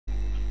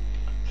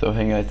So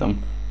hey guys,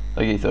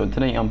 okay, so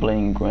today I'm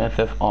playing Grand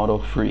Theft Auto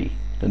 3,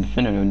 the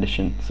definitive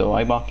edition. So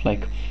I bought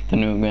like the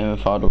new Grand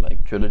Theft Auto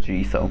like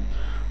trilogy, so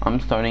I'm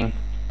gonna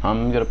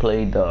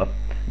play the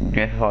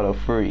Grand Theft Auto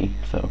 3.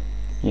 So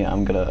yeah,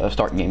 I'm gonna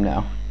start game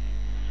now.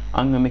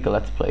 I'm gonna make a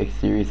let's play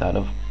series out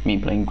of me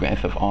playing Grand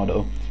Theft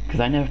Auto,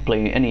 because I never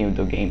played any of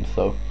the games,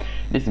 so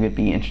this is gonna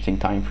be an interesting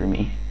time for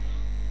me.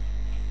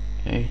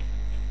 Okay.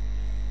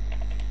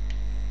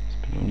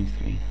 Spin loading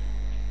screen.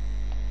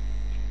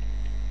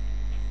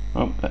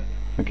 Oh,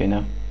 okay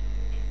now.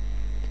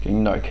 It's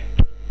getting dark.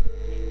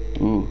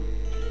 Ooh.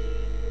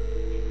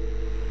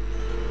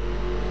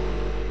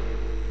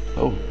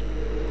 Oh.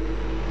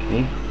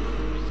 Okay.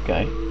 This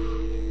guy.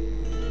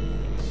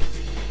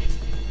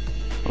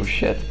 Oh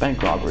shit,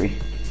 bank robbery.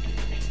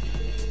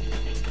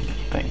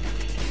 Bang.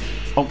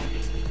 Oh,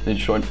 they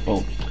destroyed.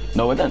 Oh,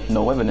 no evidence.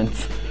 No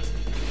evidence.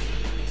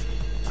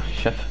 Oh,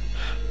 shit.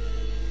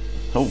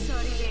 Oh.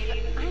 Sorry,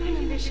 baby. I'm an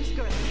ambitious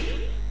girl.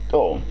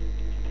 Oh,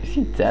 is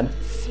he dead?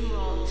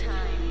 Small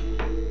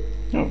time.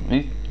 No,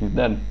 he's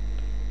dead.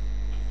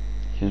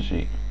 Is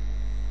she?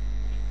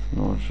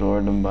 No,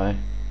 Jordan by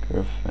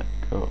girlfriend.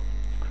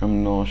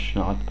 Criminal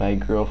shot by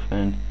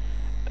girlfriend.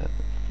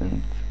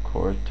 Since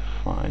court to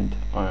find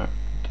the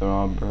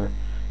robber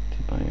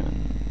to buy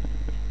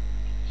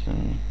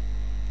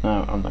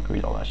no, I'm not gonna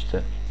read all that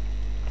shit.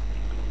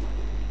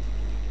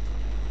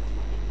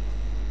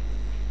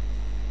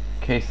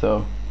 Okay,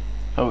 so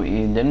oh, he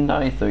didn't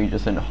die, so he's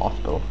just in the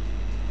hospital.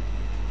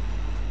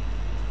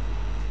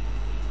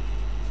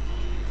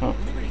 Oh.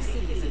 Liberty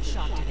City is in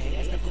shock today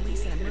as the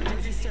police and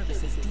emergency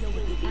services deal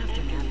with the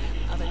aftermath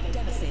of a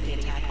devastating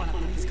attack on a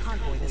police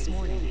convoy this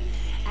morning.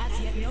 As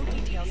yet, no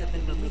details have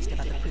been released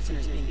about the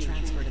prisoners being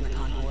transferred in the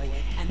convoy,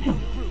 and no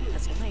group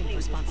has claimed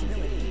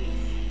responsibility.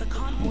 The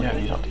convoy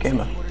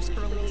was orders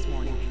early this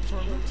morning for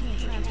a routine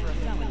transfer of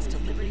felons to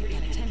Liberty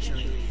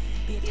Penitentiary.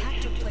 The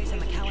attack took place on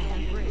the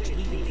Callahan Bridge,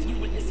 leaving few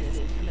witnesses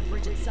and the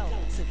bridge itself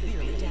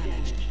severely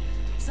damaged.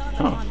 Some of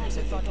the convicts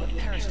are thought to have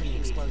perished in the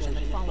explosion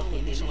that followed the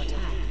initial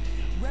attack.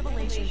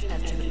 Revelations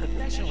as to the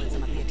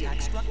professionalism of the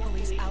attack struck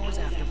police hours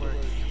afterward,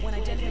 when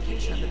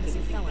identification of the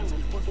missing felons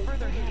were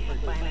further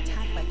hampered by an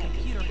attack by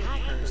computer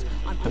hackers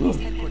on police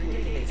headquarters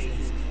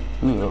databases.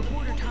 Ooh,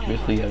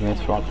 obviously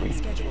against robbery.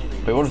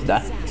 Wait, what is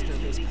that?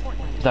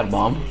 Is that a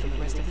bomb?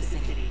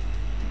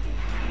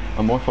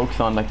 I'm more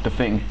focused on like the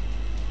thing.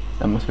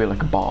 That must be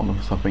like a bomb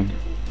or something.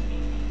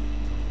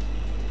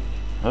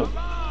 Oh,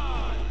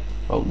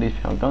 well, these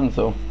have guns,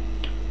 so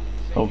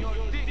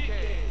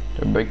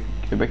they're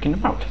breaking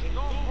them out.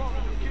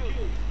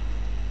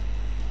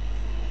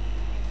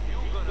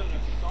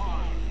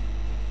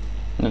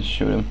 Let's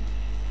shoot him.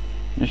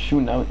 Just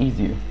shoot out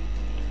easier.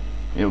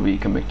 He'll be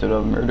convicted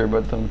of murder,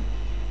 but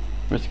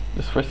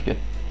just risk it.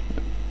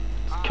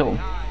 Just kill him.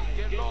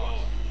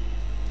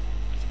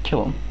 Just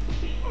kill him.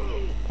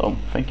 Oh,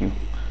 thank you.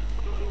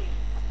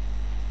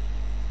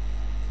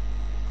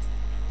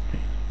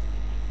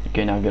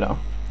 Okay, now get out.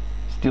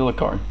 Steal a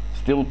car.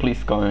 Steal a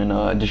police car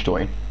and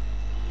destroy it.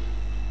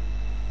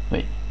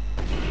 Wait.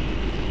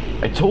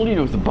 I told you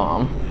there was a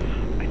bomb.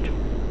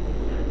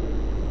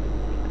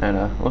 And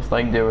looks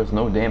like there was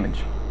no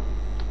damage.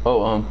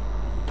 Oh,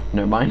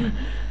 never mind.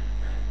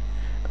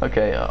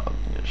 Okay,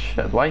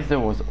 shit. Why there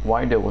was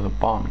a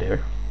bomb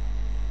there?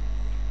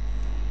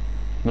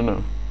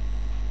 No.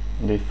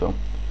 Okay, so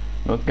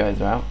those guys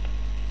are out.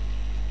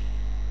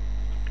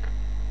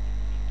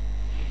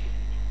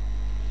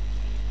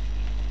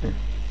 Okay,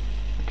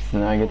 so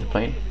now I get to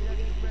play.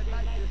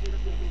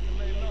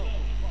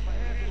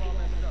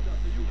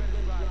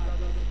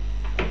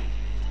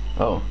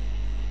 Oh.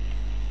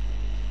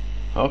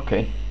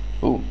 Okay.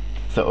 Ooh.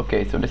 So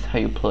this is how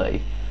you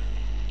play.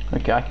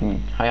 Okay,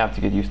 I have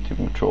to get used to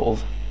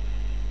controls.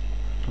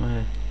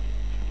 How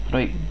do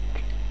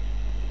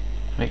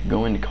I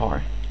go in the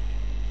car?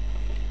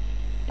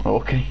 Oh,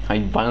 okay,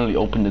 I finally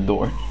opened the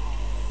door.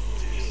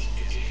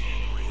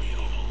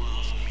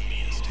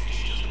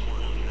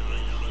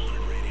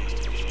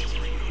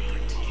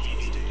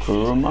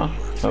 Kuruma?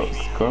 Oh,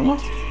 Kuruma?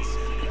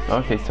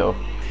 Okay, so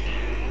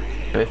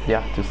basically I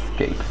have to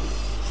escape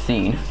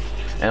scene.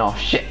 And oh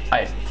shit,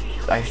 I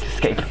have to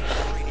escape.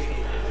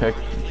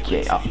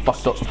 Okay,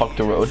 fuck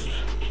the road.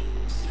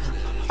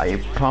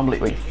 I probably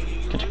wait.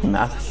 Can check the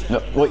map.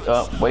 No,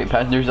 wait,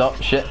 passengers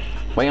up. Shit.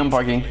 Wait, I'm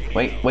parking.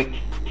 Wait.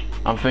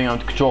 I'm figuring out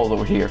the controls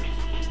over here.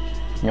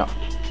 Yeah.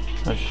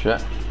 Oh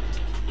shit.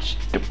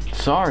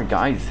 Sorry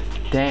guys.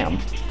 Damn.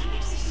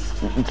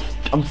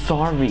 I'm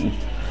sorry.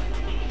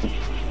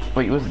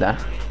 Wait, what's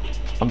that?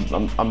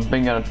 I'm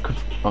figuring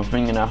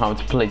out how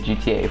to play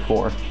GTA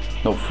 4.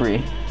 No,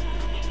 3.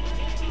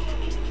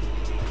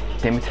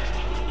 Damn it.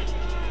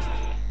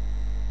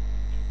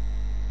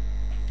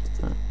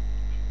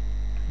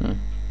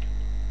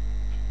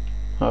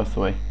 Oh, that's the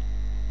way.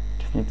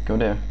 Just need to go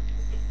there.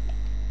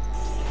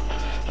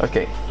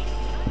 Okay.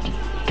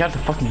 Get out the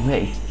fucking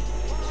way.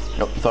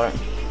 Oh, sorry.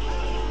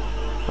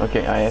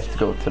 Okay, I have to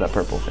go to that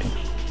purple thing.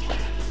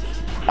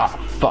 Ah,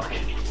 fuck.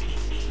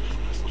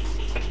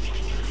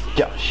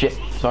 Yeah, shit.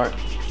 Sorry.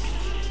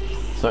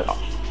 Sorry. Oh,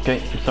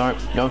 okay, I'm sorry.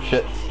 No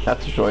shit.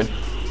 That's destroyed.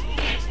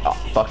 Oh,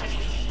 fuck.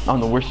 I'm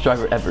the worst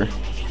driver ever.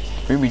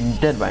 We'd be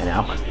dead by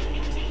now.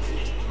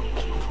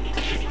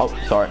 Oh,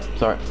 sorry.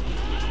 Sorry.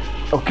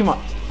 Oh, come on.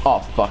 Oh,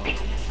 fuck.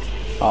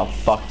 Oh,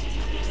 fuck.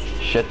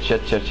 Shit.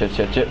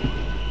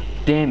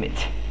 Damn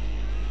it.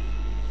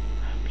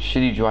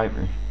 Shitty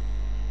driver.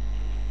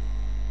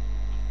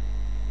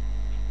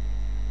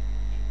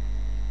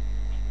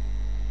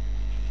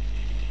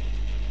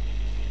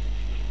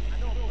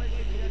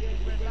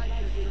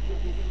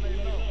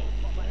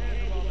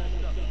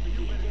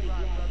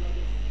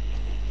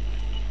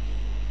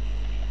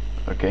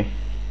 Okay.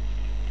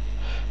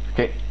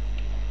 Okay.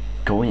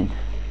 Go in.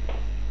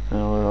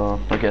 Oh,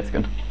 okay, that's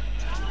good.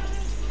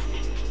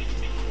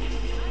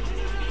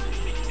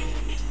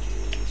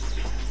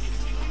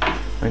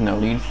 Right now,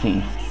 lead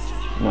scene.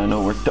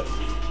 No, we're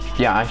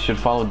yeah, I should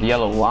follow the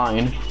yellow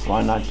line.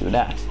 Why not do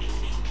that?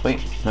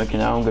 Wait, okay,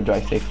 now I'm gonna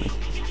drive safely.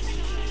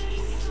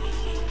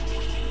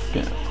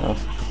 Okay,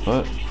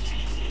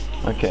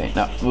 okay,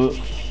 now,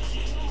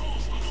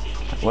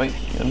 wait,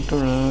 get the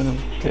road,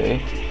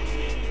 okay.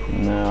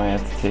 Now I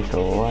have to take a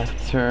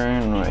left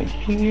turn right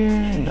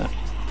here, no,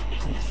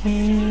 right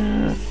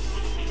here.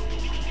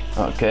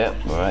 Okay,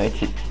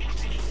 right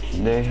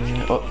there.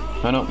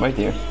 Oh, no, right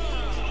here.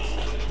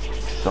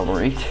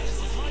 Accelerate.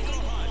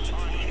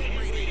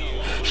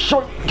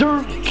 Short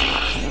turn!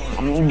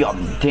 God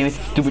damn it,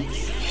 stupid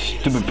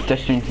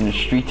pedestrians in the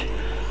street.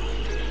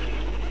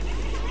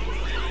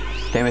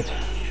 Damn it.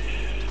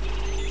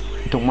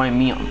 Don't mind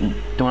me,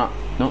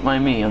 don't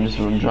mind me, I'm just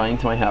driving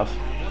to my house.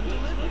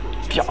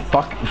 Yeah,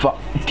 fuck,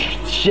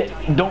 shit,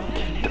 don't,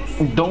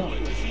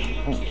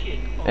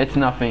 it's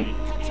nothing.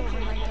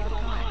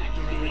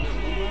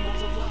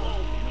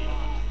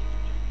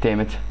 Damn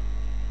it.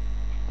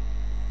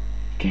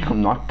 Okay,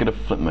 I'm not gonna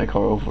flip my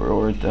car over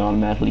or it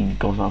automatically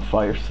goes on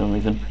fire for some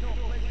reason.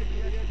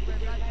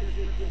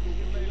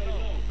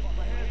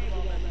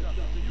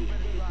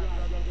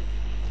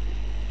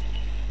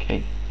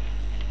 Okay.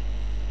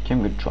 Okay,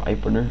 I'm gonna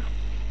drive, brother.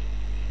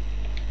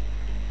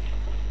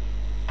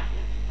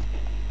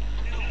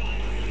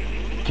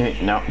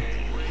 Okay, now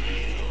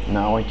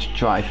I just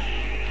drive.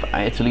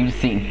 I had to leave the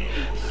scene.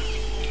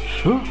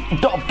 Oh,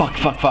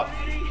 fuck.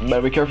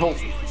 Better be careful.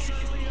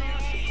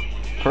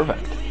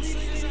 Perfect.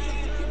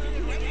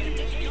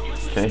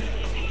 Okay.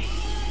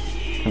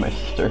 My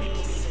sister.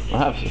 I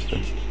have a sister.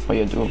 What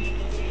you do?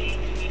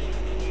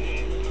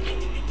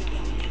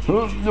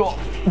 Oh,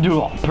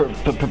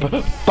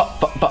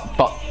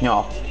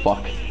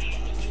 fuck.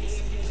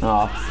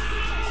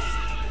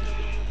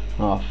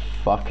 Oh,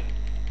 fuck.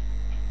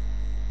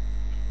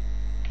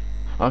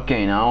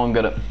 Okay, now I'm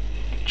gonna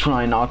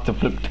try not to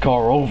flip the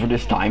car over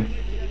this time.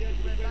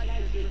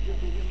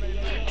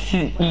 This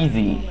is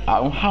easy.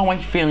 How am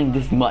I failing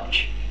this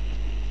much?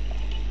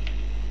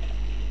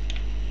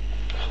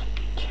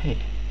 Okay.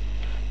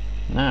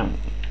 Now,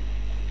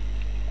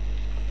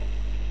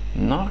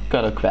 I'm not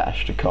gonna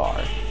crash the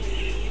car.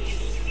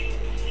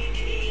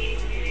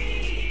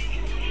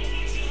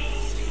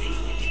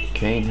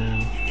 Okay, now.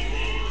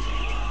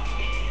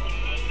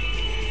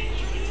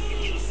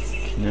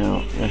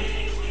 Now.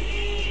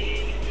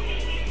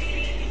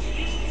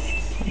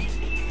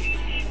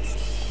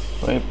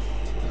 Wait.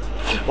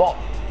 Oh!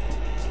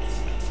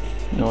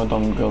 You know what,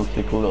 I'm gonna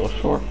take a little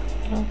short.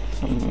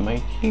 Something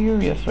right here,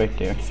 yes, right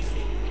there.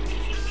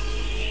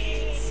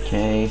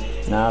 Okay,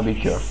 now be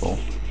careful.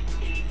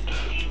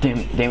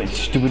 Damn it,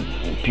 stupid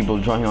people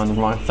driving on the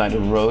wrong side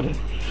of the road.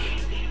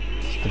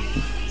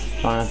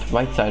 On the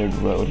right side of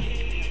the road.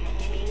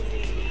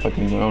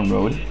 Fucking my own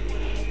road.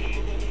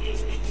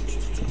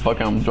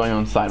 Fucking, I'm driving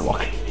on the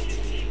sidewalk.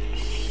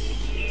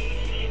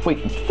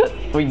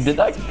 Wait, did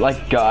that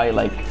guy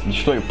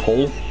destroy a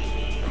pole?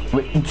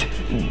 Wait,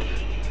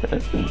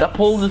 that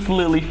pole just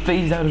literally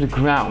phased out of the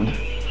ground,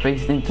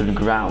 phased into the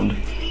ground.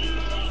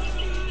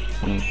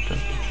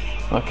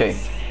 Okay,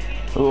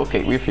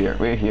 okay, we're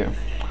here.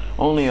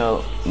 Only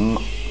a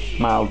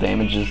mild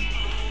damages.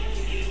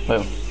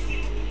 Well,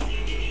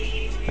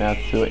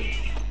 that's it.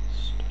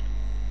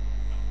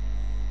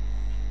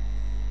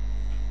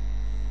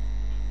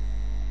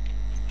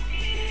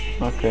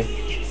 Okay,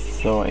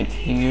 so right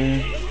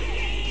here.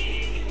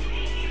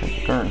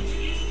 Turn.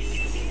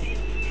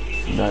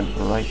 That's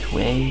the right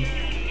way.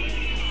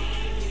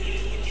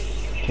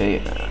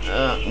 Okay,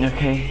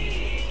 okay.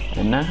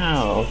 And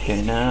now,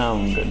 okay, now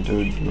I'm gonna do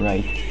it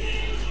right.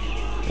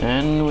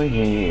 And we're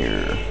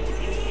here.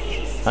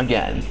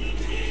 Again.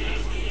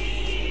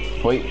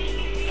 Wait,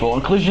 full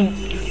on collision.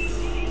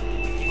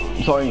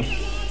 Sorry.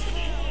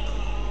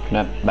 Can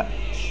I back?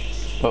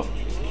 Oh.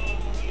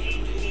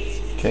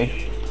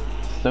 Okay.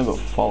 Still go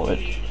follow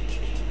it.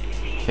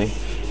 Okay.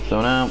 So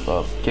now,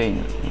 okay,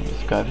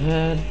 just drive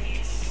ahead.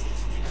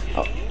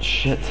 Oh,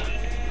 shit.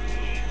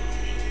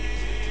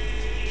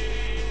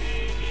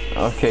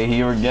 Okay,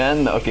 here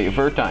again. Okay,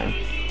 third time.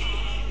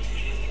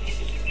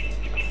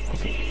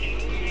 Okay.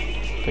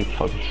 Take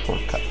fucking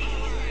shortcut.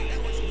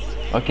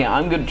 Okay,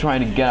 I'm gonna try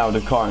to get out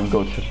of the car and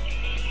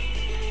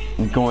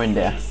go in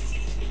there.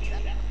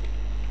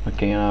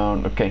 Okay,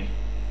 okay.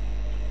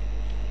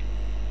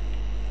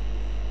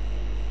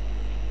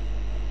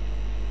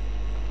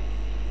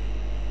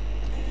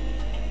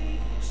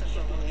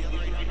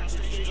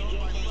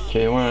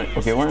 Okay,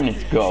 where I need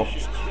to go?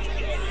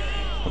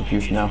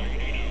 Confused now.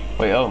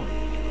 Wait, oh.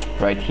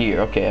 Right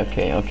here. Okay,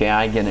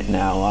 I get it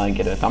now. I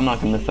get it. I'm not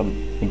gonna mess up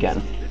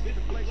again.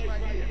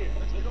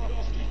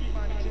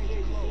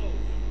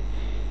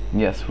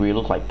 Yes, we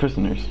look like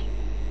prisoners.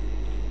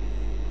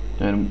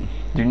 And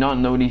do not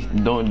notice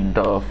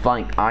the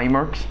flying eye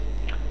marks?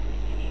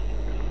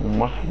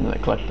 What? Did I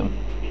collect them?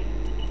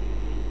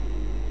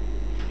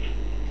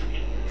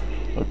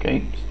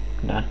 Okay.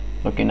 Nah.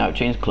 Okay, now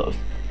change clothes.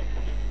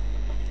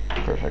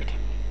 Perfect.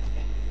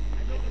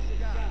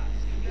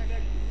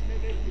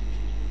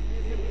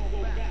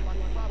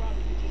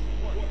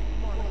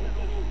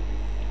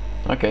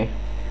 Okay.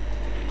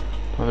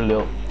 Probably a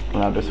little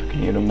louder so I can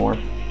hear them more.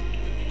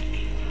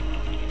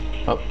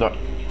 Oh, there.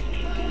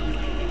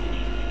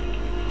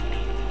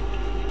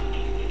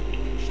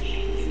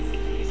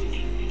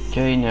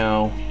 Okay,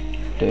 now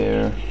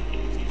there.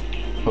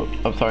 Oh,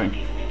 I'm sorry.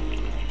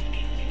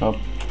 Oh,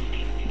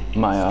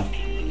 my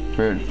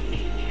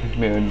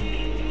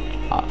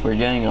we're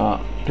getting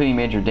pretty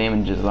major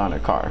damages on our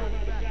car.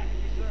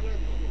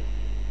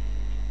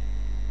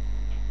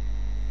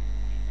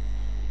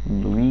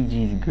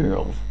 Luigi's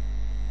girls.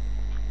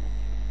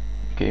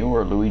 Okay,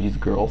 we're Luigi's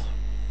girls.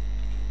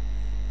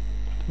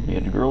 We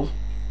had girls.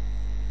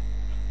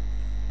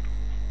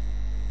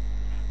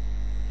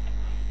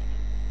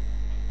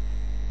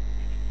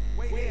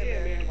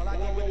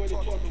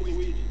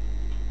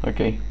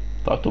 Okay,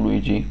 talk to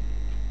Luigi.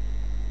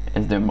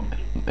 Is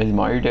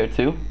Mario there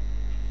too?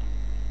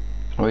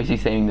 Or is he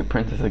saying the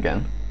princess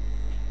again?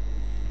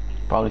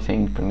 Probably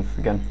saying the princess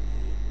again.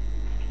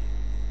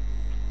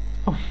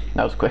 Oh,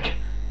 that was quick.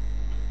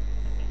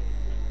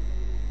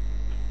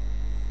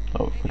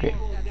 Oh, okay.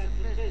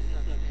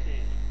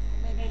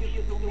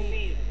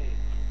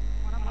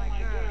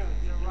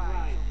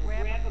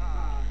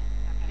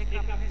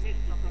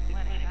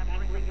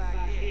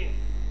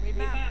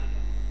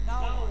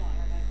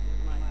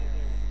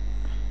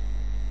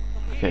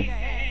 Okay.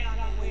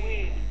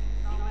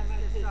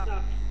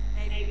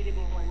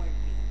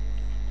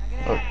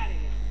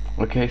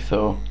 Okay,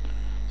 so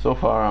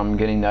far I'm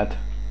getting that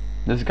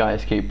this guy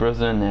escaped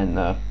prison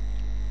and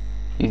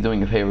he's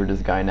doing a favor to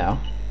this guy now.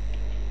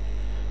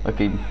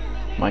 Okay,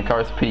 my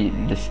car is pretty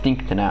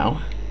distinct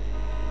now.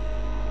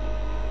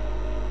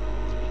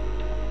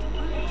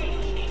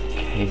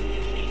 Okay.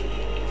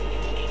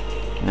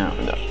 No,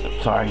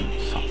 sorry.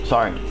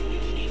 Sorry.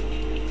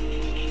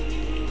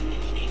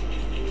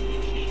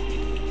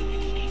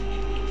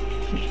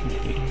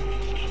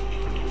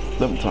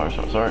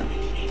 Sorry.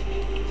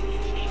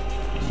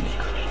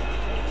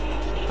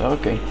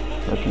 Okay.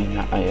 Looking,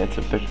 I had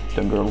to pick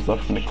the girls up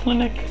from the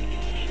clinic.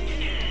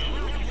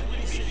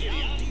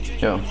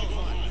 Yo.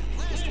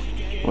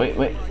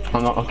 Wait.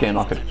 I'm not okay. I'm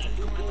not good.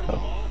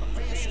 Oh.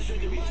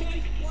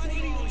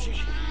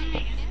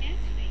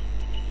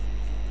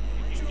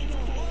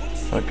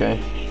 Okay.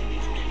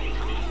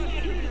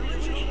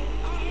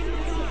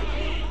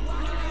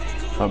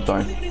 I'm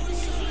sorry.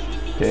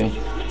 Okay.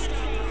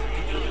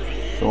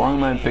 So why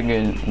am I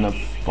picking up?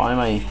 Why am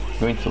I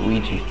going to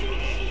Luigi?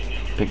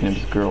 Picking up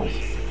his girls.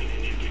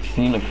 Does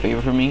he need like a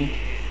favor from me?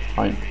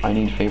 I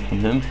need a favor from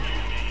him.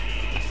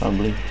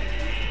 Probably.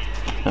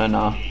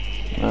 Nah.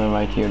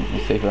 Right here, the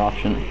safer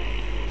option.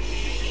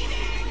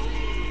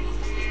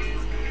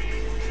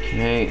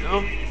 Okay.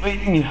 Oh,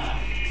 wait.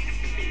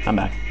 I'm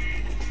back.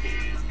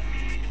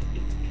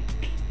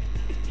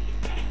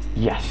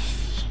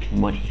 Yes,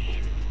 money.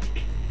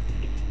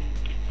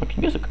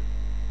 Fucking music.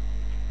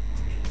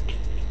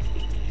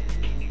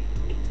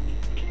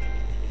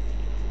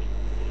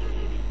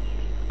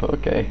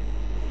 Okay.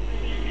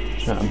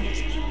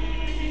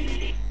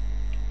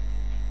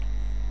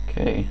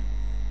 Okay.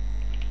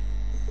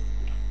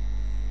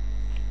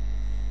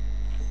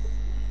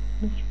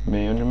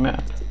 Me on your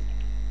map.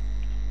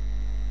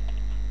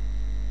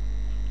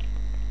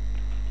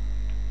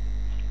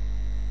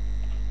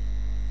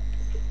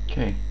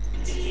 Okay.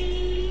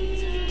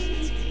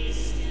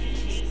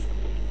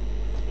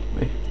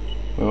 Wait,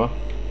 what?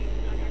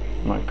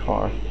 My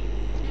car.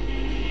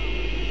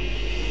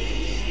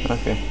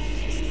 Okay.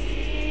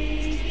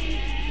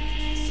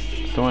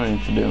 So what I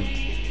need to do.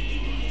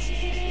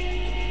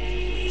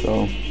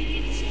 So,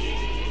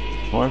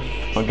 or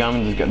if my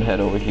gunman just gonna head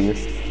over here.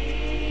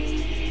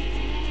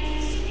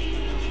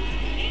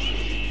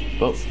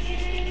 Oh.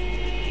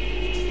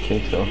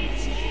 Okay, so.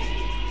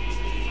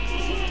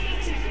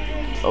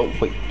 Oh,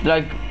 wait. Did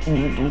I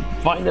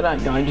find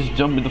that guy just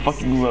jumped in the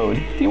fucking road?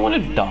 Do you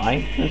want to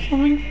die or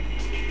something?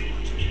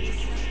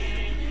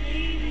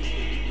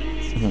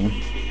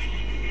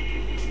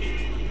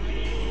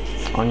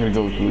 I'm gonna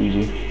go with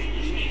Luigi.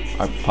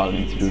 I probably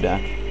need to do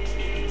that.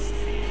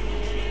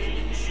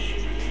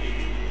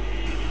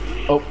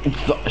 Oh,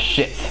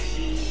 shit.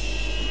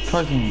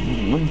 My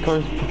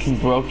car's fucking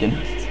broken.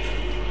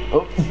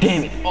 Oh,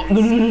 damn it. Oh,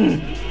 no.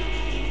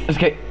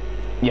 Escape.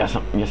 Yes,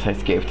 yes, I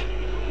escaped.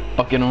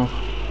 Fucking hell.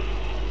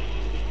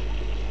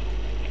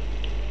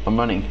 I'm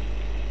running.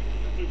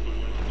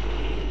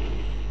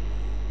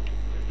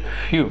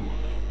 Phew.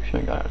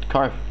 Should have got out of the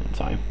car in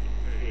time.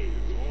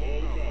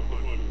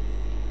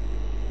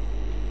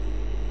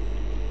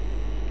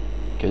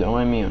 Okay, don't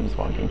mind me, I'm just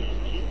walking.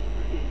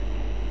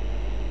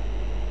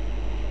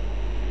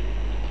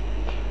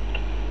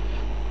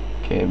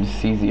 Okay, this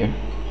is easier.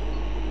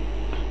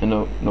 And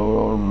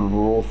no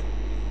rules.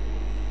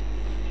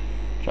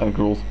 Traffic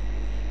rules.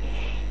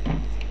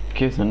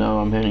 Okay, so now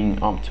I'm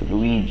heading up to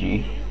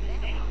Luigi.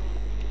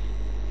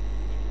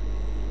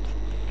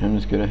 I'm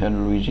just gonna head to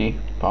Luigi.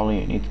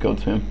 Probably I need to go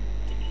to him.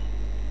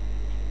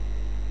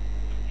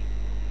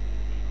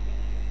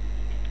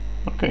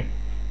 Okay.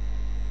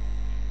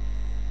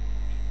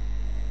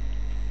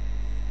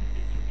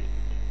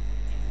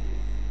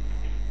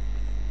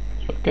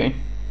 Okay.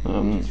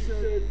 Okay.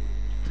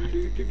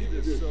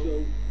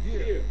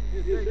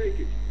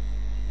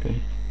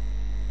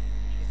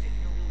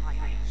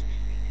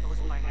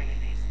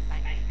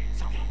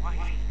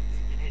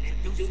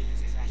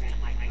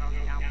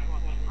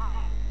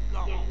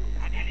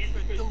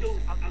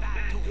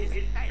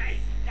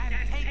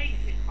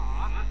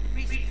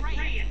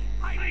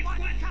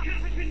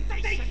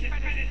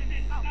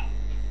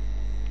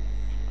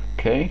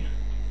 Okay.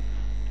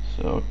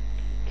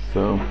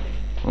 So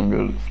I'm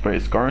gonna spray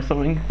his car or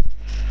something.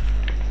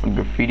 I'm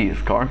graffiti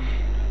his car.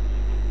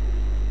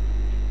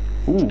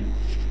 Ooh.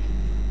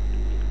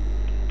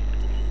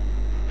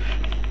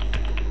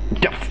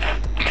 Yes.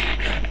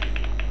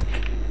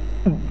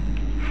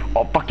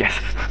 Oh fuck yes.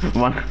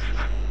 One.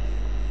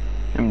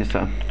 Let me just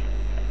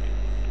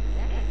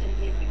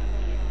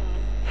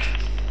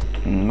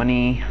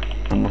money.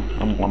 I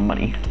want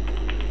money.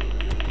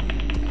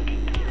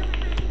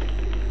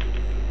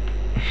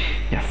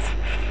 Yes.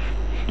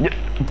 Yeah.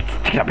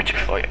 Take that bitch.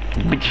 Oh yeah.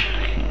 Bitch.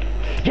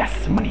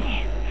 Yes,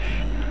 money.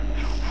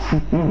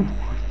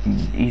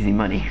 Easy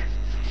money.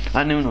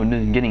 I didn't know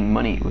getting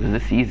money was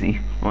this easy.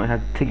 I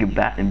had to take a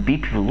bat and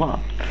beat people up.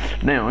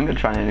 Now I'm gonna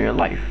try it in real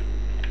life.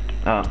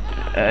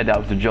 That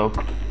was a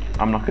joke.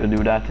 I'm not gonna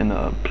do that, and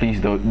please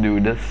don't do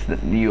this.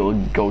 You'll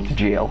go to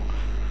jail.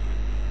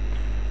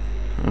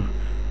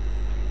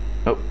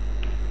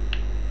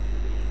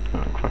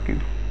 Oh, fuck you.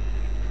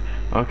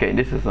 Okay,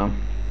 this is no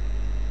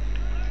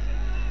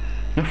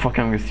fuck,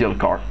 I'm gonna steal a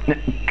car.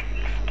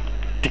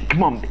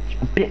 Come on,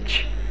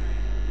 bitch.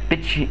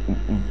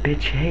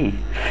 Bitch, hey.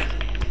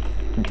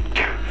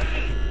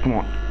 Come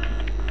on.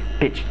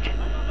 Bitch.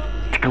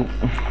 Go.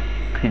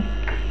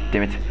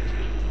 Damn it.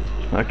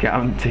 Okay,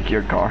 I'm gonna take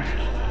your car.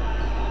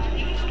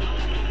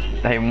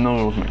 I have no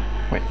rules.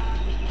 Wait.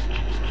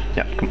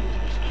 Yeah, come on.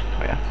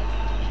 Oh yeah.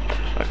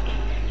 Okay.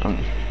 I'm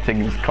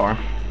taking this car.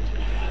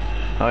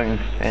 Oh,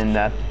 and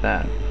that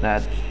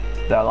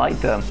light,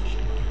 that,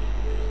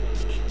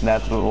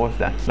 what was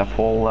that? That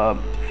whole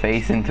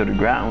face into the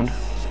ground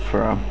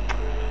for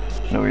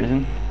no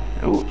reason.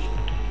 Ooh.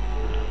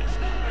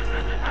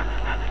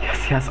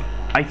 Yes,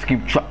 ice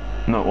cream truck.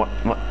 No, what?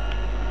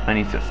 I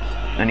need to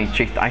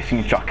chase the ice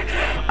cream truck.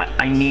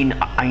 I need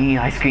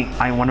ice cream.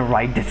 I want to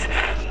ride this.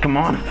 Come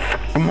on,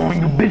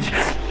 you bitch.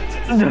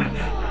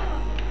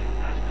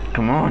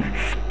 Come on.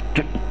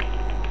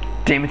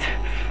 Damn it.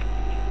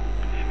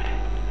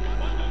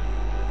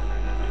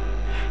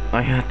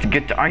 I have to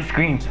get the ice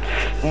cream.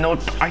 No,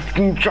 the ice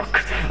cream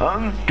truck.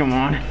 Come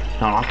on.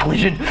 Not on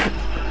collision.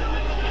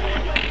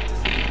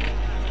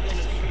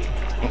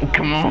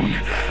 Come on.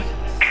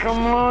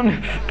 Come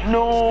on.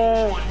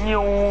 No.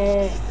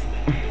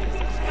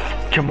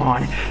 Come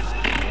on.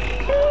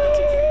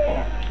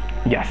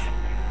 Yes.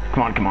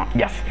 Come on.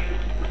 Yes.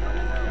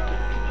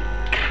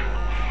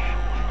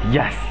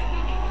 Yes.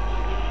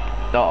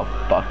 Oh,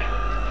 fuck.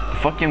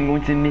 Fuck, I'm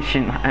going to the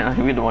mission and I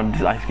really want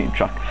this ice cream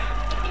truck.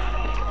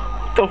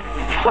 The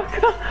fuck?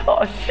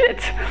 Oh,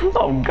 shit.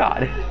 Oh,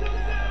 God.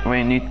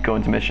 We need to go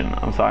into mission.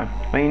 I'm sorry.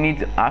 We need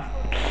to ask.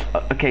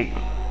 Okay.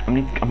 I'm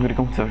gonna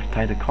go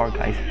inside the car,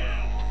 guys.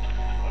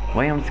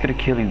 Wait, I'm just gonna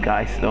kill you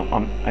guys. No,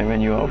 I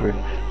ran you over.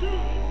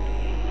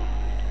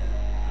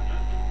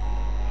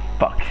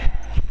 Fuck.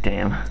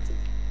 Damn.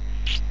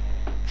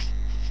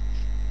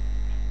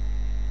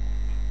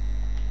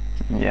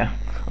 Yeah.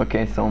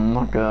 Okay, so I'm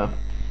not gonna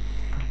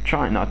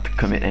try not to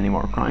commit any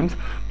more crimes.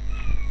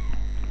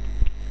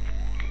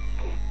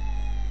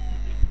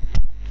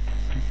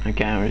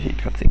 Okay, I already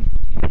cutscene.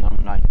 No,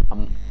 I'm not.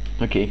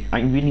 Okay. I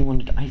really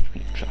wanted the ice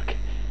cream truck.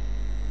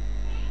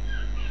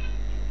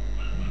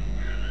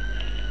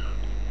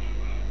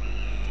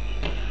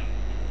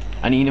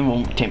 I need a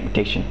more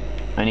temptation.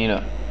 I need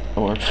a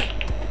or.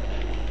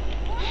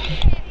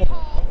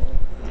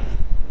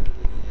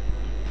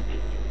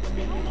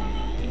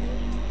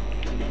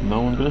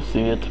 No one's gonna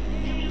see it.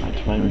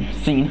 That's my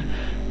scene.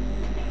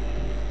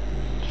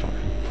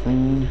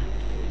 Scene.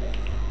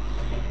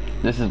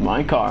 This is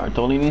my car.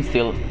 Don't even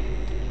steal it.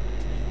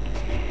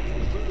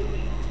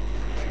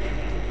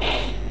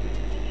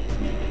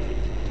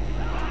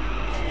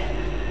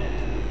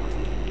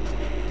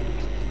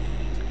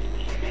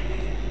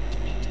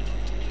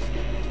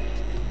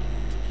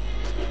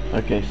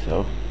 Okay,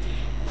 so.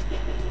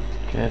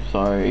 Okay,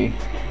 sorry.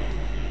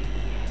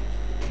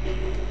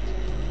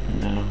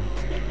 No.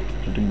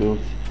 To the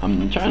ghosts.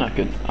 I'm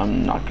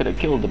not gonna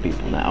kill the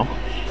people now.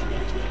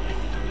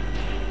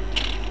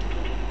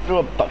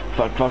 Oh, fuck.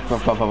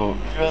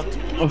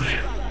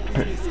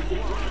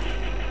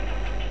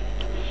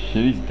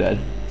 She's dead.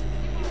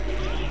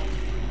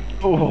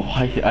 Oh,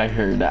 I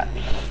heard that.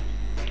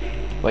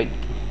 Wait.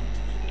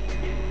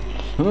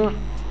 Huh?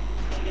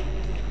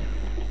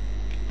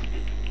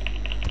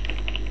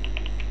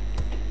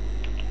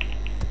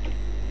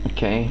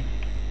 Okay.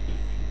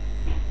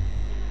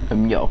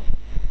 Yo.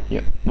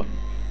 Yeah.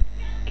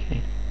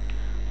 Okay.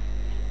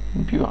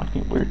 You're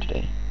acting weird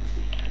today.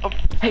 Oh,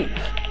 hey!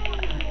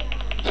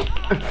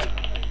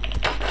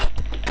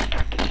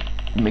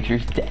 Make sure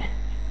he's dead.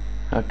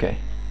 Okay.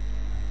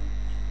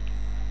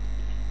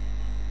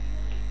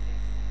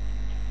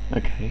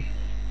 Okay.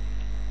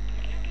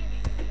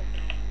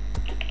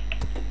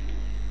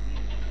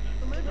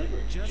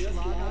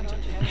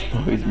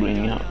 Oh, he's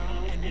bleeding out.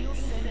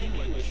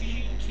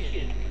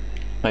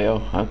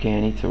 Oh, okay,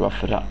 I need to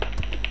rough it up.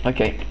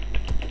 Okay.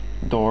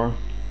 Door.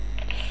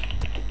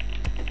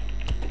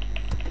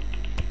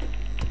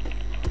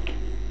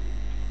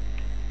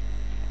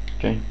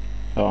 Okay.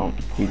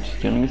 He's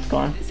stealing his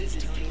car.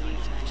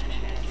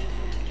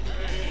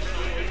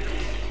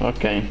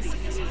 Okay.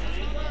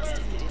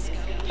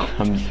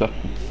 I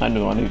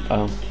don't want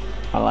to.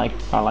 I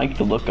like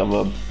the look of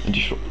a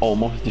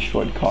almost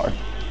destroyed car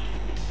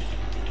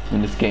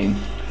in this game.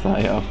 So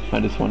I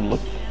just want to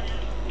look.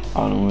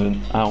 I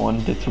don't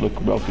want it to look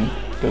broken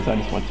because I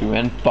just want to.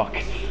 And fuck,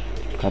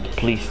 got the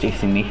police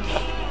chasing me.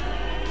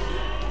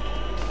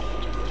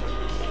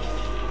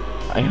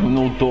 I have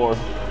no door.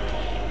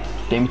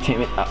 Damn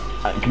it! I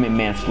commit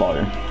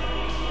manslaughter.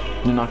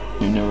 You're not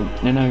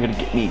gonna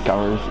get me,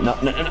 cars. No,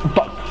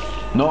 fuck.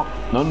 No.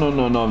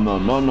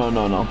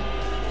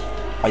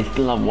 I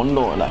still have one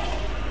door left.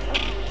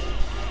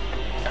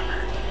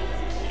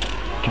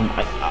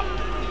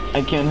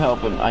 I can't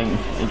help it. I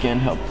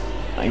can't help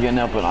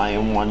it. I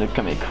want to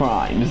commit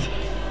crimes.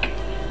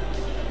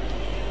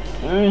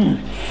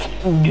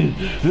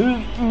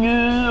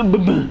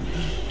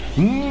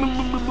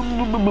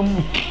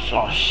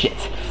 Oh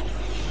shit.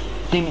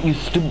 Damn it, you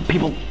stupid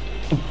people.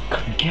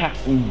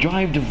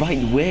 Drive the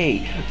right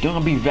way. Do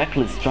not be a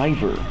reckless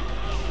driver.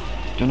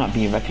 Do not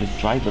be a reckless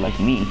driver like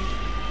me.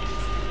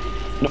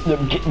 No,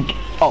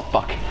 oh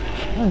fuck.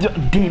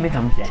 Damn it,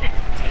 I'm dead.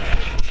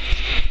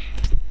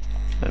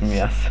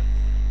 Yes.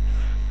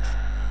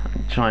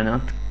 I'm trying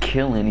not to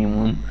kill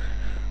anyone.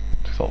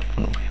 It's all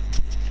fun away.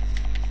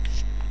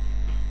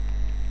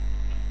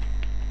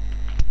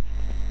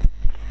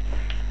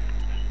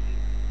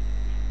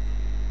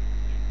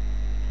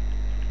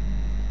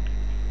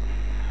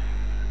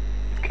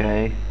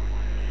 Okay.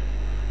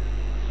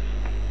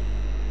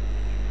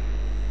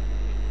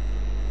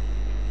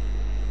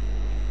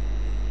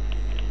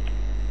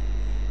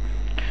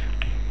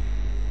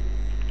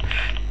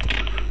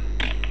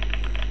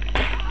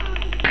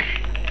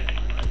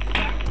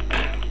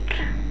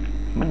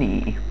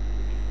 Money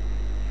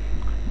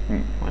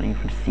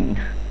for the scene.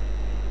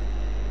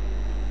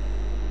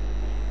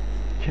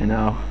 Okay,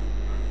 now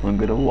I'm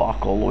gonna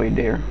walk all the way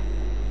there,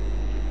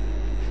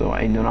 so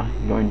I'm not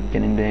going to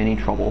get into any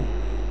trouble.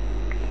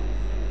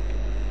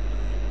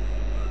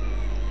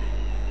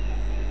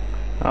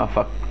 Oh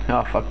fuck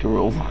the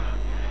rules.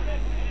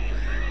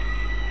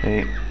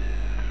 Hey.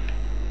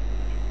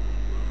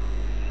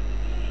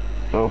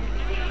 Oh.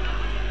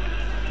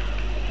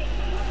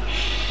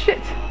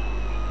 Shit.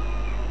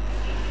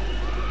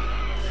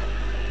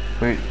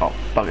 Wait, oh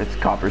fuck, it's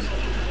coppers.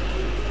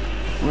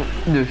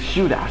 The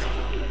shootout.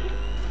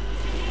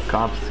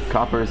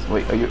 Coppers,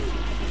 wait, are you?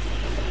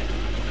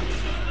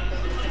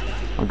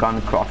 I got in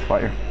the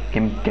crossfire.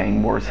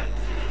 Gang wars.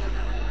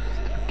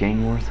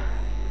 Gang wars.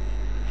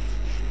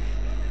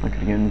 I'm not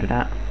gonna get into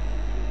that.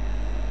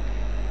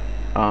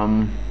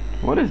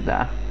 What is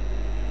that?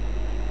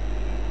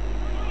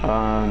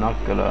 Not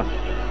gonna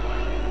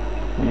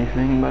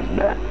anything but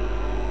that.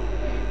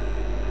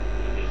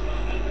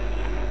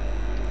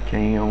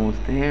 Okay, almost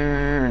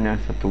there. Now I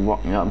have to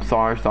walk. No, I'm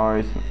sorry.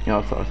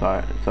 No,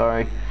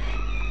 sorry.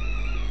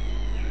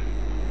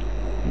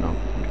 No,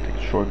 I'm gonna take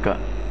a shortcut.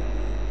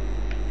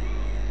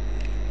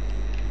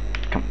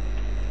 Come.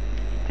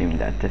 Damn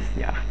that. This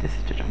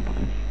is the jump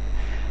button.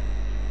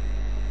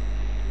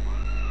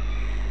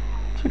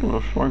 Take a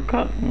little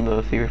shortcut in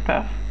the secret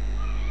path.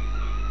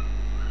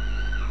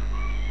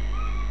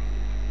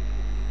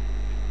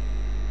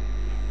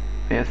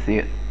 Yeah, see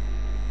it.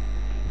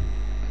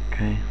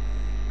 Okay.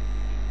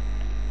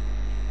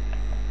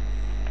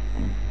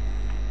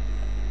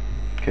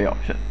 Okay, oh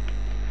shit.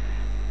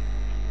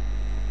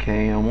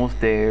 Okay, almost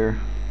there.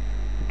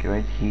 Okay,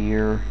 right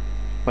here.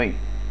 Wait.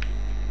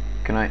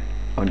 Can I?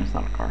 Oh, no, it's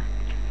not a car.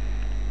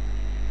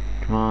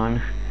 Come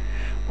on.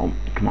 Oh,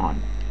 come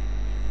on.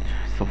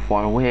 So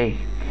far away.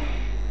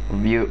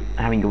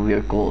 Having a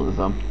vehicle is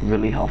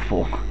really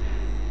helpful.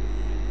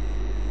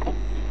 Oh.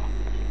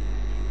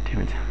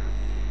 Damn it.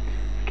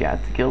 Okay, I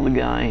have to kill the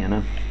guy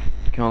and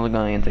kill the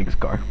guy and take his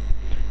car.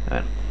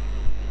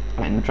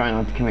 And try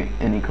not to commit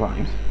any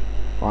crimes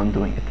while I'm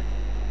doing it.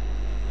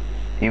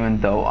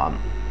 Even though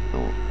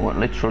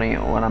literally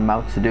what I'm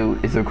about to do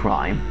is a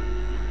crime.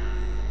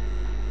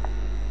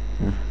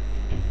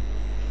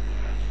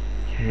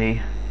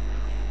 Okay.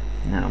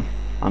 Now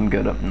I'm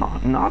good up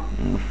not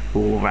in the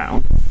full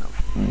round. No,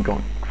 I'm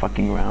going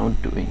fucking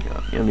around doing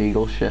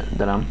illegal shit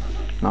that I'm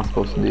not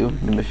supposed to do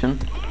in the mission.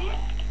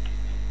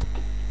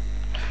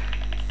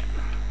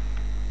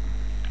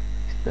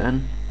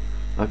 Then,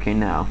 okay,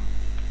 now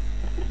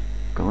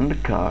go in the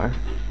car.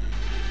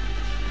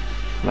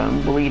 Let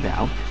him bleed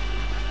out.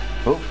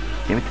 Oh,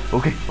 damn it.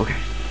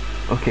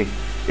 Okay.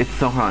 It's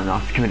so hard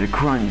not to commit a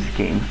crime in this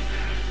game.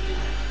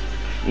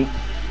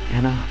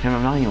 And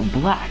I'm not even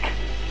black.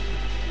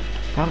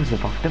 That was a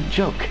fucked up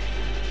joke.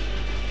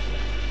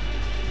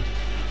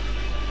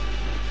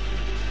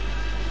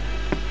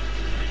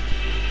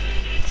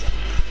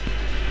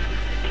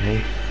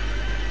 Okay.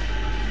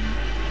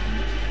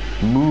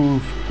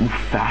 Move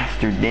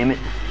faster, damn it.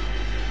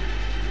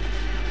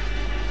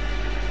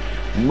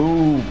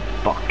 Move,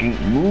 fucking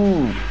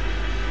move.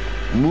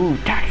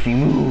 Move, taxi,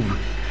 move.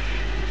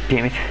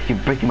 Damn it, you're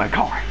breaking my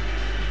car.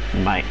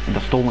 The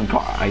stolen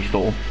car I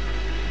stole.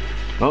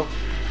 Oh,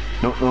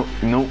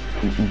 no.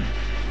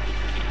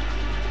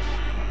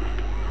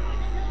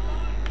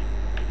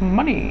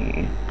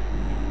 Money.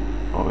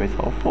 Always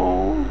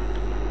helpful.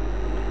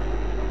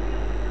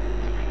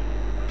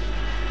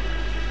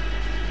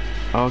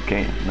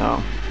 Okay,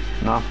 no,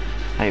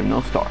 I have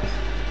no stars.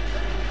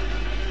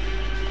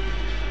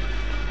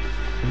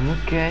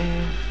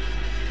 Okay.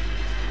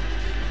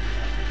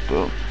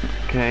 Boom.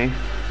 Okay.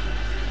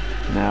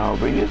 Now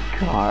bring his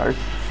car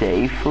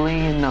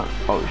safely and not.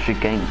 Oh shit,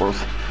 getting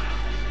worse.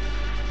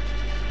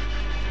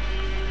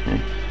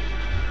 Okay.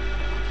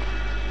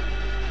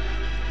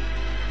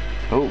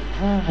 Oh,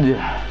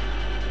 yeah.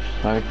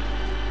 Sorry.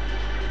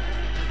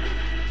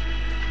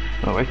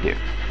 Oh, right there.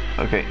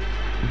 Okay.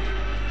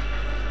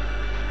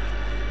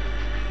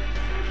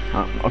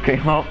 Okay,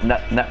 well,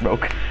 that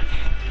broke.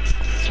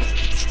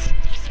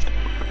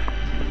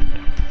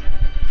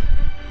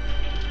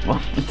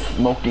 Well, it's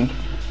smoking.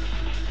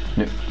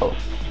 No, oh.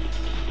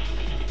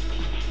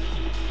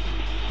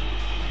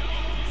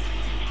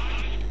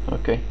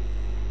 Okay.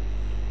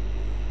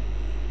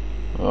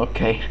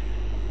 Okay.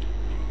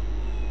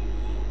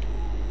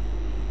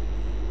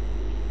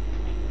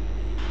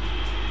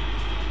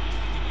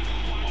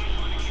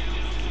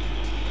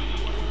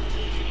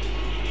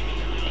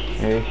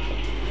 Okay.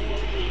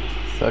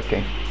 It's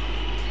okay.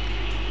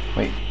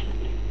 Wait.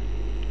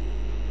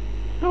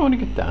 I want to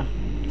get that.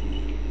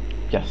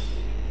 Yes.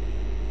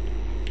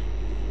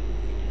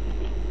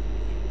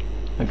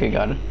 Okay,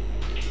 got it.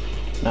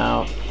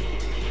 Now.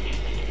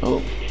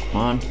 Oh,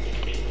 come on.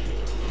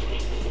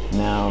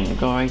 Now,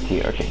 go right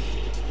here. Okay.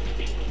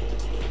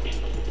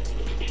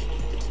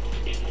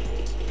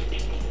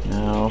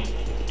 Now.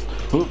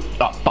 Ooh,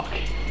 oh, fuck.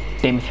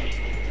 Damn it.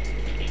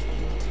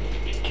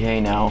 Okay,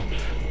 now.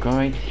 Go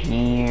right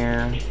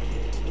here.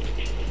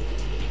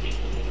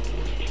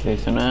 Okay,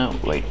 so now,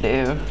 right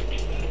there.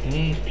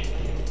 Okay.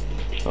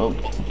 Oh,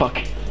 fuck.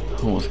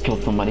 Almost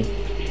killed somebody.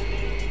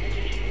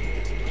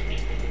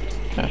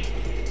 Okay.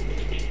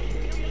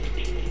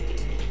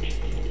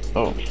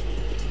 Oh.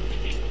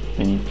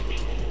 I need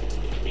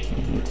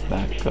to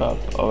back up.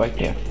 Oh, right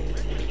there.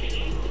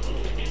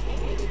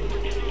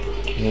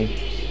 Okay.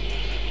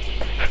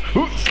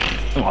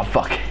 Oh,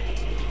 fuck.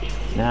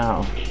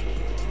 Now.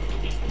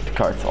 The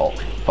car's all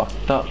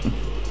fucked up.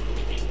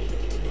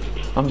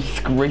 I'm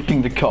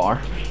scraping the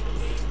car.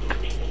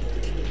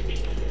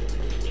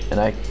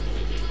 And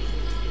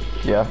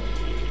yeah.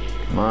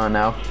 Come on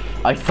now.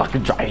 I suck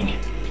at driving.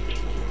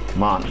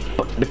 Come on,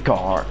 put the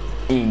car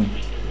in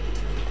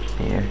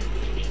here.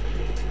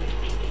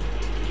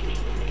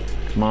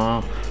 Come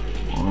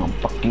on,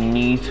 fucking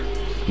knees.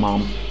 Come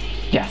on.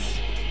 Yes,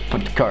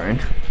 put the car in.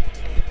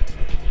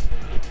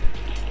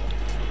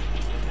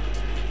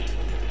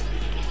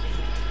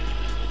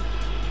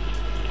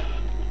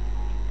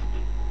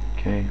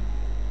 Okay.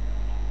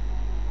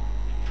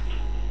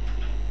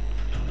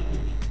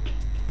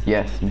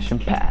 Yes, mission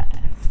pass.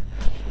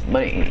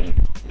 Money.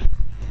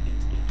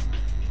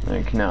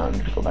 Okay, now I'm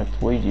gonna go back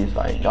to wages.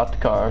 I got the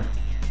car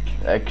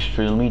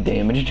extremely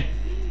damaged.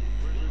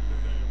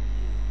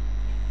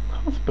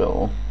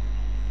 Hospital.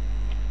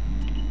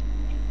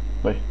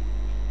 Wait.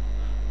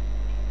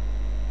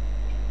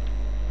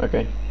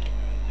 Okay.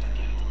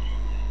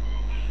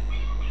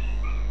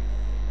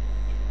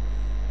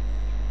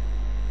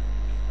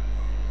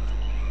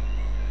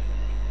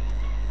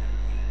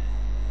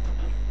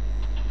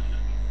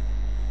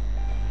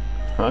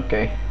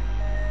 Okay.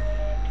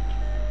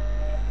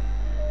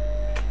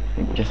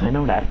 I guess I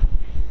know that.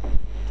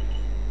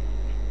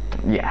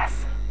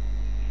 Yes.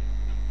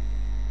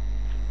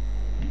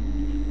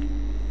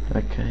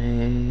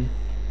 Okay.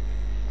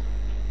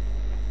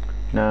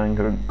 Now I'm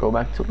gonna go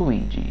back to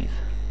Luigi's.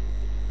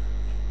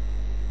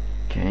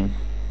 Okay.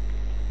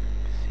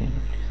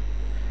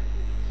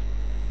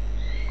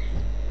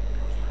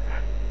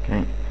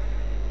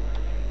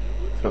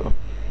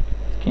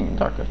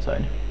 dark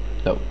outside.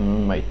 So,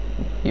 right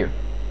here.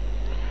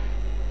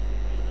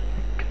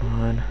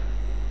 Come on.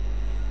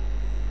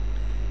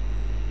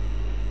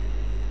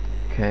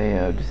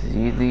 Okay, this is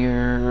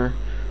easier.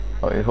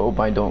 I hope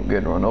I don't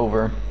get run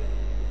over.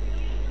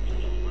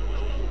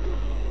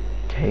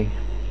 Okay,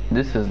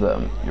 this is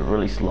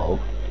really slow.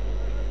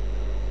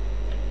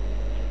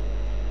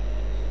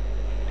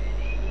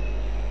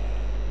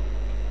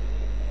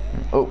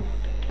 Oh.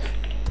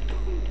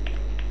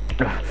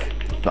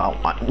 Oh,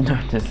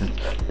 this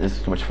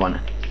is too much fun.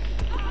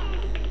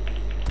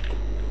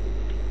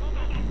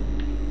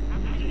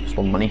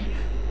 Stole money.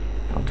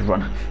 I have to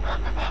run.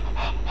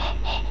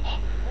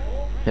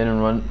 Hit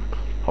and run.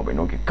 Hope I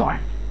don't get caught.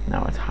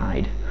 Now it's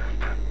hide.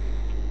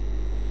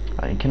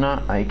 I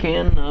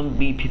can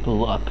beat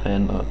people up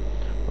and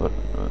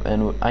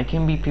I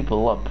can beat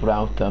people up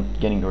without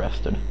getting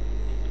arrested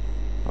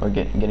or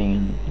get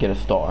a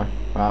star.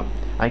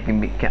 I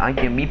can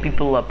beat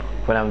people up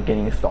without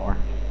getting a star.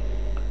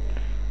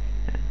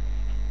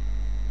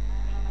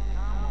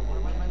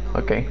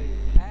 Okay.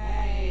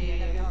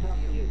 Hey, I gotta talk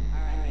to you.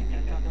 Alright, I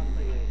gotta talk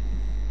to you later.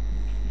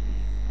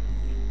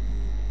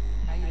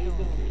 How you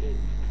doing?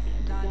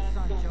 Don's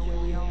son, Joey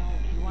Leon.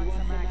 You want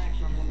some action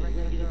from his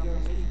regular girl,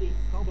 Misty?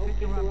 Go pick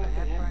her up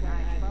at Hepburn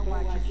Heights, but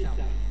watch yourself.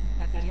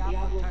 That's the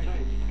Diablo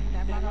turkey.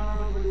 That run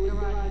all over his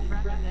garage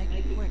and threatened to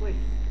make it quick.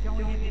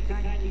 Joey ain't the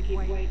kind you keep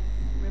waiting.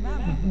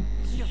 Remember,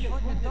 this is your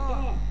foot in the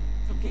door.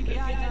 So keep your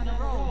eyes on the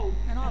road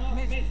and off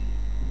Misty.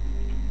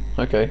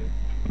 Okay.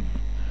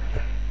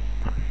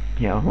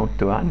 Yeah, I won't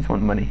do it. I just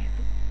want money.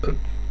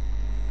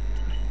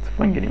 It's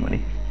fun getting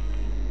money.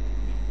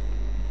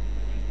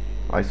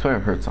 I swear I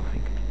heard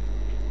something.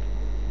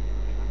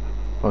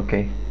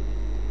 Okay.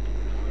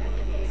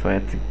 So I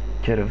have to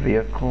get a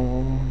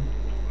vehicle.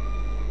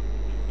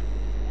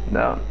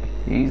 No,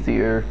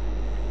 easier.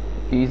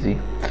 Easy.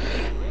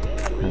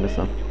 And this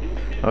one.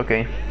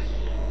 Okay.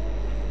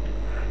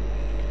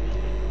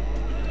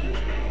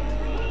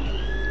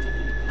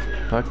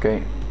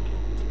 Okay.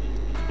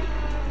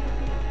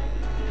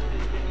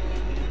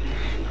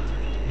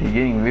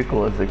 Getting a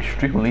vehicle is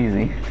extremely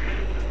easy.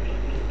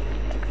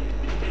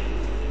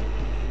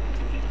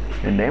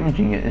 And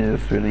damaging it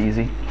is really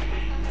easy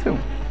too.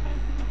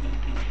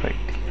 Wait.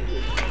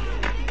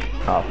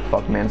 Oh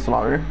fuck,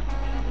 manslaughter.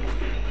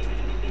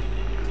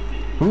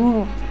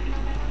 Ooh.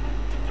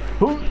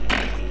 Ooh.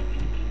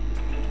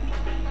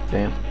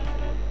 Damn.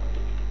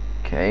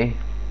 Okay.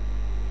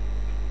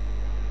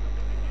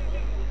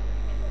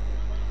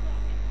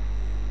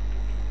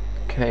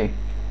 Okay.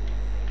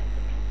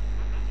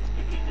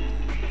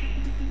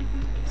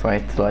 So I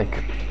have to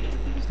like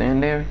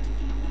stand there.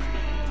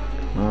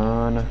 Come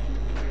on.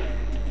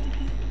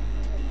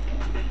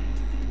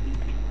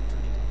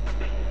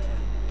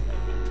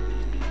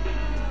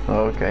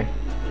 Okay.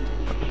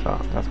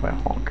 That's why I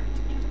honk.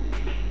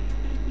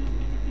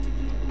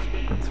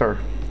 That's her.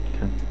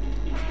 Okay.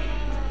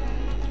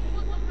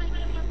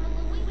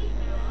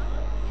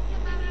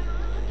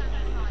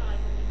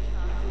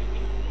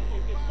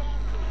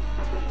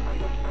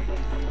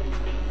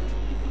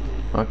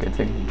 Okay,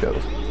 take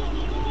Joe's.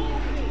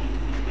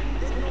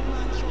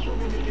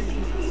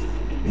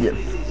 Yes,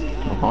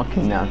 I'm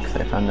honking now because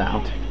I found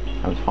out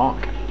I was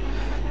honk.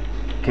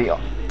 Okay,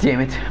 oh, damn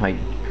it, my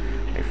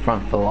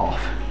front fell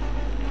off.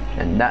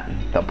 And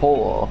the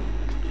pole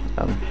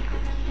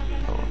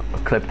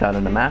clipped out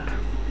of the map,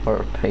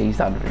 or phased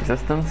out of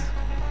existence,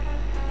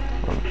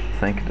 or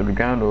sank to the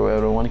ground, or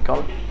whatever you want to call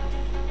it.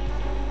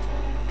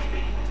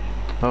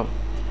 Oh.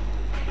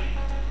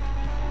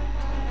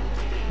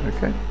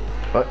 Okay.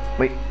 But,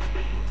 wait.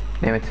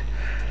 Damn it.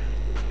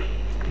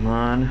 Come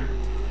on.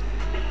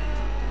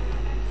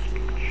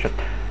 Shit.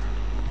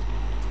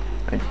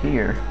 Right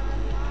here.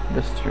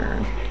 This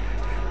turn.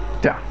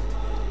 Down.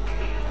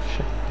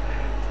 Shit.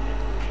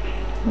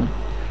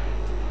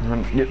 Come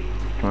on. Yep.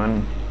 Come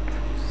on.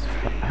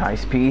 High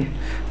speed.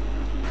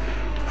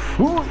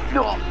 Ooh,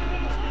 no.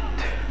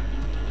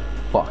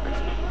 Fuck.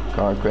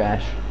 Car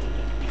crash.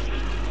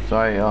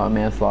 Sorry,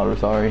 manslaughter,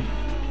 sorry.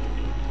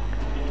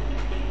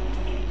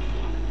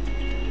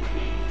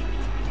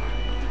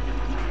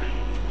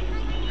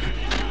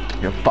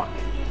 You're fucked.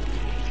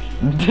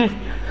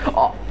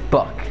 Oh,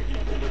 fuck.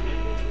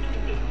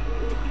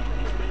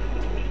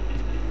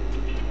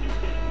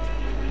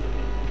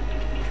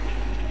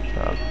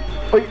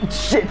 Oh,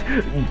 shit!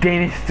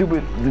 Damn it,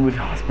 stupid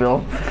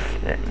hospital.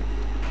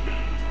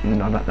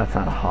 No, that's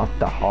not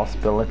the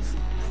hospital, it's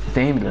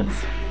the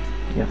ambulance.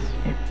 Yes,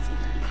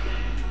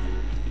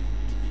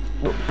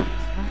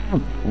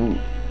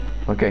 ambulance.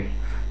 Okay,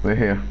 we're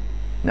here.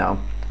 Now,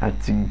 I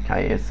have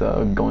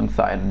to go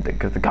inside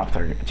because the cops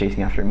are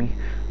chasing after me.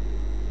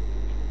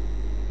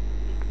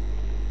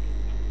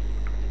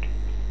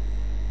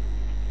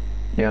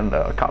 Yeah, and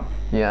the cop.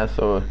 Yeah,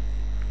 so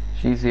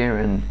she's here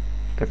and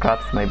the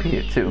cops might be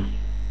here too.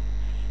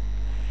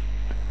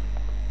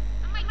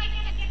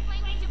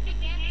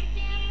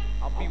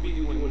 I'll be with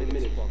you in a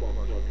minute, Buck.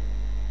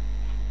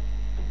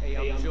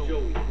 Hey, I'm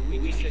Joey.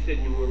 We said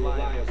you were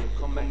lying, so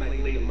come back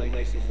later and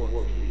make some work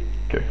for you.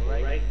 Okay.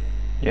 Alright?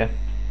 Yeah.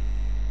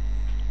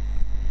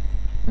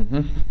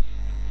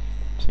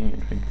 Seeing a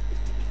drink.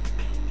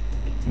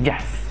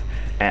 Yes!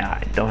 And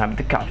I don't have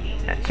the cop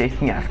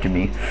chasing after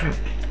me.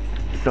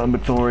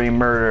 Celebratory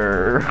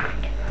murder.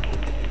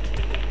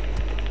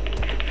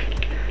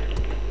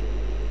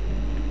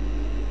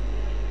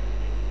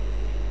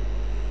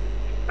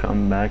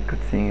 Come back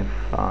with scene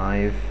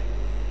 5.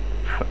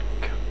 Fuck.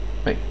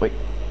 Wait.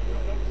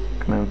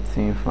 Come out with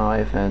scene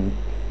 5 and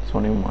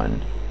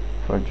 21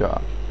 for a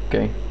job.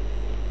 Okay?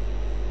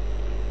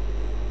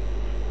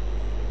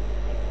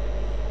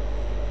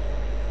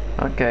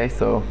 Okay,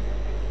 so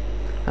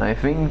I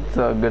think it's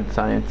a good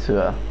time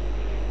to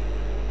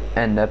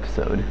end the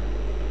episode.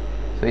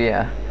 So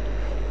yeah,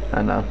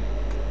 and I'm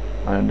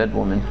a dead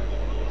woman.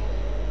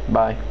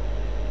 Bye.